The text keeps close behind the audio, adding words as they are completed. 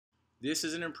This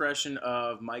is an impression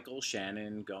of Michael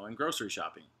Shannon going grocery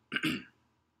shopping.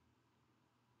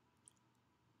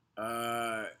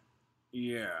 uh,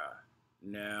 yeah.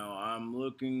 Now I'm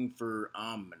looking for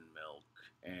almond milk,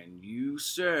 and you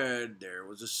said there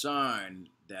was a sign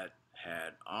that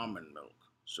had almond milk.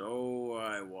 So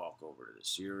I walk over to the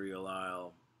cereal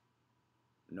aisle,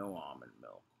 no almond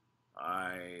milk.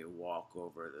 I walk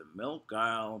over to the milk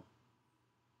aisle,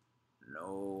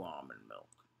 no almond milk.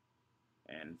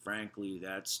 And frankly,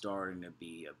 that's starting to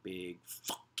be a big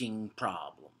fucking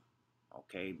problem.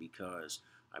 Okay? Because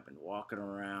I've been walking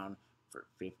around for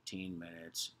 15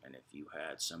 minutes, and if you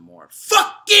had some more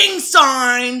fucking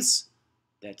signs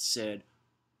that said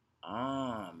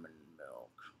almond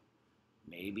milk,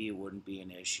 maybe it wouldn't be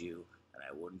an issue, and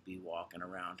I wouldn't be walking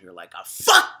around here like a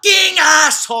fucking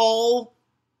asshole.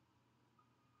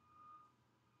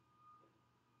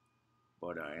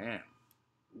 But I am.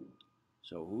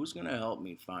 So who's going to help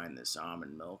me find this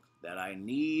almond milk that I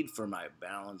need for my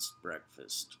balanced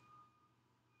breakfast?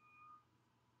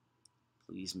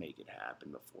 Please make it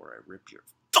happen before I rip your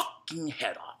fucking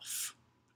head off.